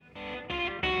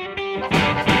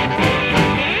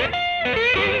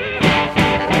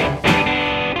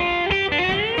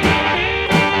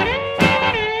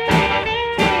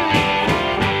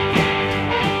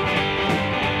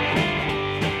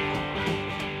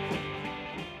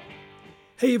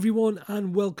Hey everyone,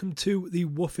 and welcome to the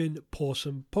Woofing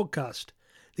Pawsome podcast,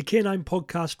 the canine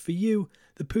podcast for you,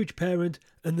 the pooch parent,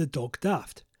 and the dog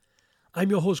daft. I'm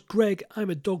your host Greg.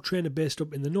 I'm a dog trainer based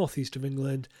up in the northeast of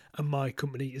England, and my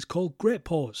company is called Great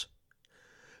Paws.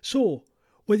 So,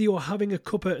 whether you're having a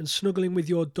cuppa and snuggling with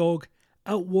your dog,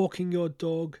 out walking your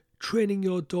dog, training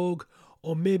your dog,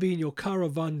 or maybe in your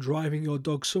caravan driving your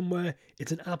dog somewhere,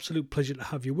 it's an absolute pleasure to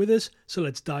have you with us. So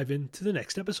let's dive into the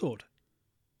next episode.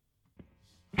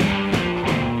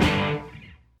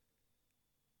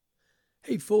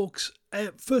 Hey folks,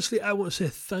 firstly I want to say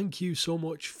thank you so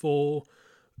much for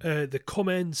the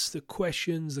comments, the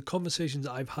questions, the conversations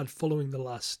that I've had following the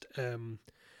last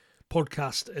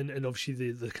podcast and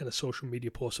obviously the kind of social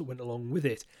media posts that went along with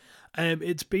it.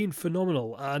 It's been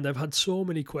phenomenal and I've had so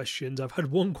many questions. I've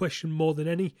had one question more than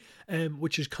any,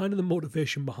 which is kind of the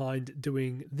motivation behind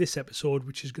doing this episode,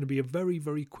 which is going to be a very,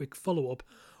 very quick follow-up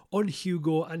on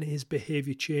Hugo and his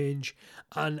behaviour change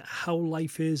and how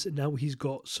life is now he's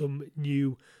got some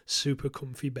new super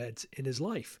comfy beds in his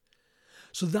life.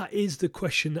 So that is the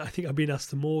question that I think I've been asked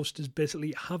the most, is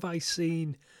basically, have I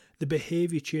seen the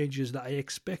behaviour changes that I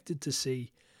expected to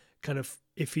see kind of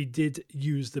if he did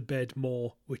use the bed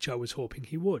more, which I was hoping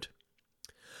he would.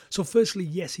 So firstly,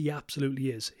 yes, he absolutely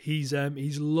is. He's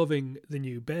loving the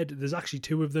new bed. There's actually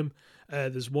two of them.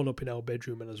 There's one up in our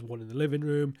bedroom and there's one in the living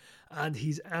room. And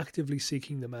he's actively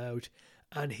seeking them out.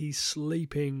 And he's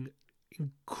sleeping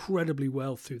incredibly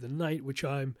well through the night, which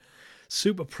I'm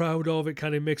super proud of. It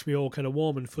kind of makes me all kind of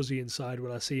warm and fuzzy inside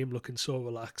when I see him looking so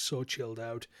relaxed, so chilled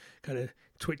out, kind of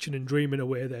twitching and dreaming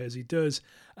away there as he does.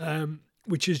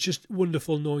 Which is just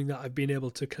wonderful knowing that I've been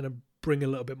able to kind of bring a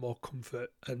little bit more comfort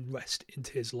and rest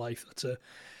into his life.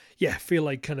 Feel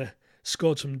like kind of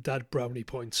scored some dad brownie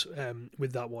points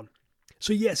with that one.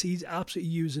 So yes, he's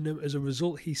absolutely using them. As a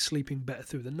result, he's sleeping better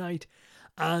through the night.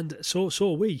 And so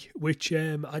are we, which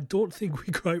I don't think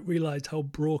we quite realised how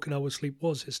broken our sleep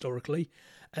was historically.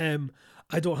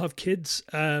 I don't have kids,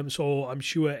 so I'm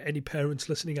sure any parents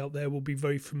listening out there will be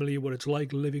very familiar what it's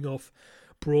like living off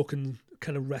broken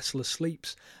kind of restless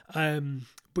sleeps.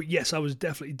 But yes, I was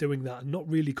definitely doing that and not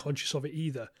really conscious of it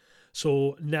either.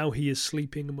 So now he is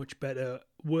sleeping much better.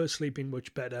 We're sleeping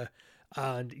much better.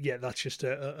 And yeah, that's just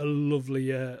a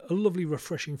lovely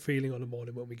refreshing feeling on a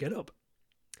morning when we get up.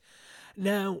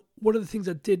 Now, one of the things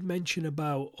I did mention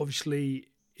about, obviously,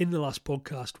 in the last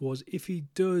podcast was if he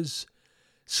does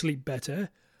sleep better,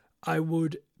 I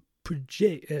would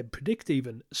predict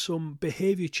even some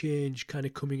behaviour change kind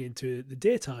of coming into the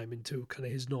daytime, into kind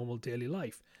of his normal daily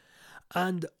life.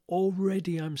 And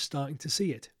already I'm starting to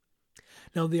see it.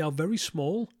 Now, they are very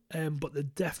small, but they're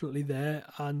definitely there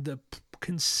and they're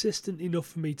consistent enough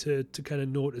for me to kind of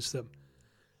notice them.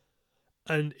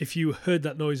 And if you heard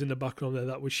that noise in the background there,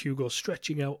 that was Hugo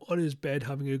stretching out on his bed,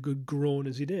 having a good groan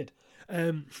as he did.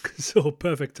 So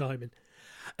perfect timing.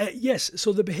 Yes,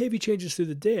 so the behaviour changes through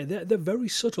the day, they're very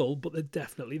subtle, but they're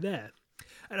definitely there.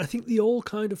 And I think they all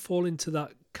kind of fall into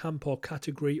that camp or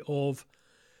category of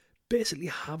basically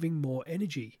having more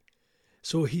energy.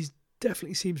 So he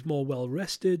definitely seems more well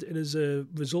rested, and as a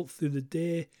result through the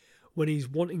day, when he's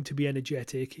wanting to be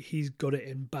energetic, he's got it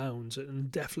in bounds,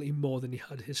 and definitely more than he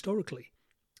had historically.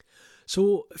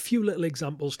 So a few little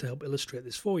examples to help illustrate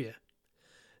this for you.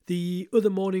 The other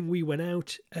morning we went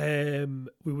out,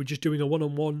 we were just doing a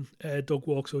one-on-one dog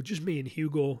walk, so just me and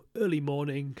Hugo, early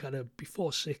morning, kind of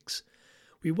before 6.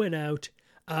 We went out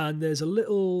and there's a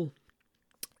little,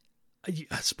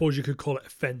 I suppose you could call it a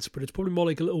fence, but it's probably more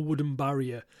like a little wooden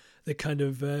barrier that kind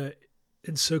of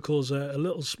encircles a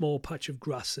little small patch of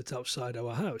grass that's outside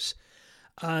our house.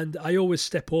 And I always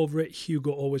step over it.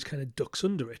 Hugo always kind of ducks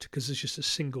under it because there's just a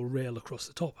single rail across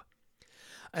the top.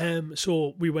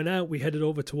 So we went out, we headed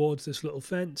over towards this little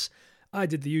fence. I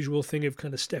did the usual thing of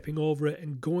kind of stepping over it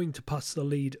and going to pass the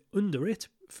lead under it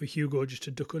for Hugo just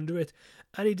to duck under it.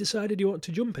 And he decided he wanted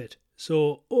to jump it.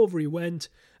 So over he went.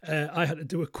 I had to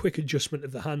do a quick adjustment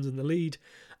of the hands and the lead.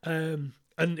 And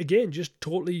again, just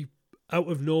totally out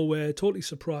of nowhere, totally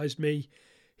surprised me.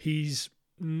 He's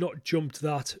not jumped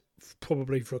that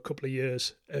probably for a couple of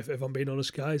years, if I'm being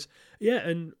honest, guys. Yeah,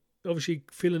 and obviously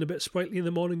feeling a bit sprightly in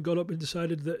the morning, got up and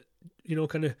decided that,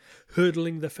 kind of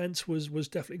hurdling the fence was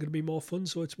definitely going to be more fun,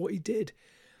 so it's what he did.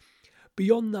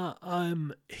 Beyond that,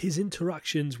 his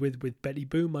interactions with Betty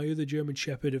Boo, my other German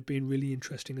Shepherd, have been really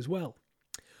interesting as well.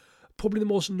 Probably the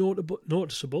most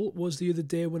noticeable was the other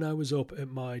day when I was up at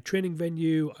my training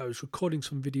venue. I was recording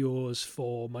some videos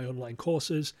for my online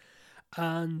courses,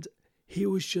 and he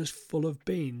was just full of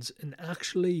beans and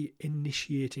actually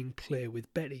initiating play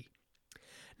with Betty.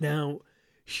 Now,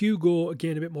 Hugo,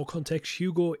 again, a bit more context,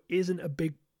 Hugo isn't a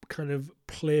big kind of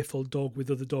playful dog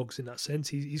with other dogs in that sense.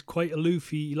 He's quite aloof.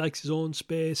 He likes his own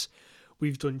space.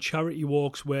 We've done charity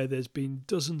walks where there's been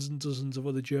dozens and dozens of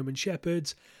other German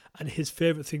Shepherds, and his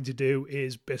favourite thing to do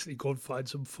is basically go and find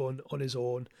some fun on his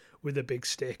own with a big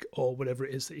stick or whatever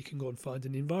it is that he can go and find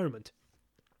in the environment.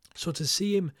 So to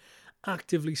see him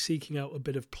actively seeking out a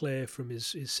bit of play from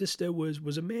his sister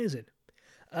was amazing.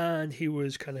 And he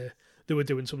was they were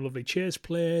doing some lovely chase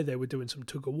play, they were doing some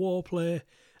tug-of-war play.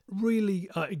 Really,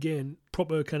 again,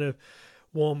 proper kind of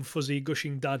warm, fuzzy,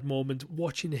 gushing dad moment,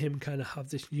 watching him kind of have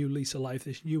this new lease of life,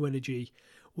 this new energy,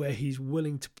 where he's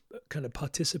willing to kind of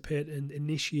participate and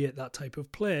initiate that type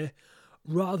of play,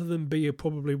 rather than be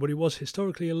probably what he was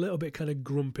historically, a little bit kind of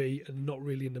grumpy and not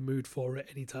really in the mood for it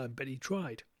anytime Betty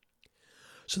tried.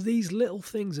 So these little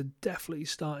things are definitely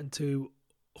starting to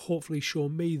hopefully show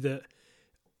me that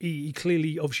he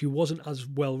clearly obviously wasn't as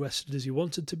well rested as he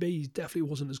wanted to be. He definitely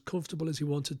wasn't as comfortable as he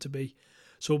wanted to be.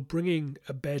 So bringing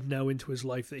a bed now into his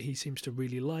life that he seems to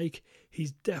really like,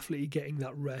 he's definitely getting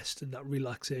that rest and that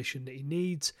relaxation that he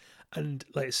needs. And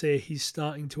like I say, he's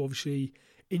starting to obviously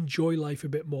enjoy life a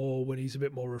bit more when he's a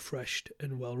bit more refreshed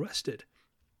and well rested.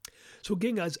 So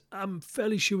again, guys, I'm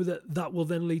fairly sure that will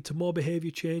then lead to more behaviour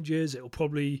changes. It'll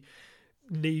probably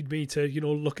need me to,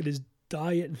 look at his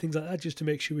diet and things like that, just to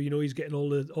make sure he's getting all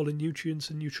the nutrients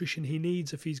and nutrition he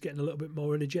needs if he's getting a little bit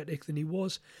more energetic than he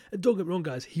was. And don't get me wrong,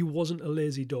 guys, he wasn't a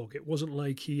lazy dog. It wasn't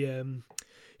like he'd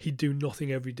do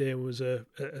nothing every day and was a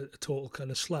total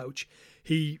kind of slouch.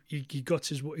 He gets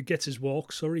his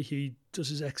walks. He does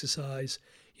his exercise.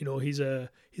 He's a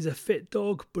fit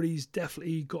dog, but he's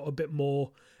definitely got a bit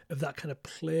more of that kind of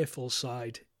playful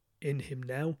side in him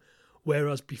now,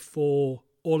 whereas before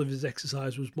all of his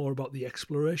exercise was more about the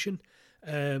exploration.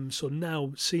 So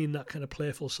now seeing that kind of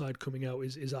playful side coming out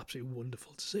is absolutely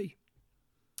wonderful to see.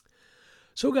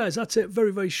 So guys, that's it.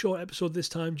 Very, very short episode this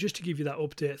time, just to give you that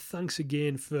update. Thanks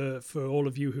again for all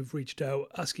of you who've reached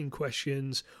out, asking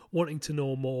questions, wanting to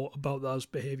know more about those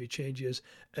behaviour changes,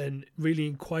 and really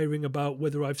inquiring about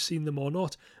whether I've seen them or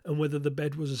not, and whether the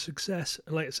bed was a success.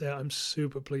 And like I say, I'm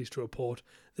super pleased to report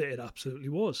that it absolutely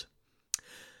was.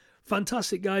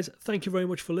 Fantastic, guys. Thank you very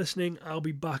much for listening. I'll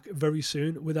be back very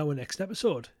soon with our next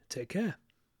episode. Take care.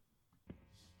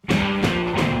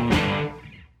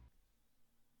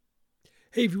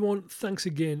 Hey everyone, thanks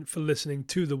again for listening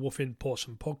to the Woofing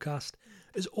Pawsome podcast.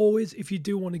 As always, if you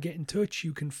do want to get in touch,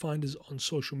 you can find us on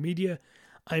social media.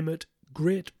 I'm at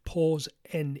Great Paws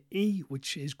NE,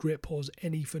 which is Great Paws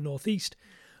NE for Northeast,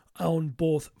 on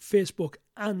both Facebook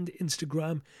and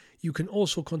Instagram. You can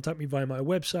also contact me via my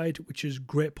website, which is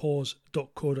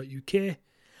greatpaws.co.uk.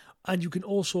 And you can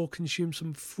also consume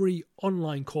some free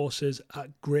online courses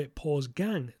at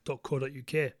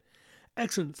greatpawsgang.co.uk.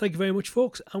 Excellent. Thank you very much,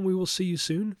 folks, and we will see you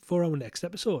soon for our next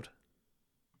episode.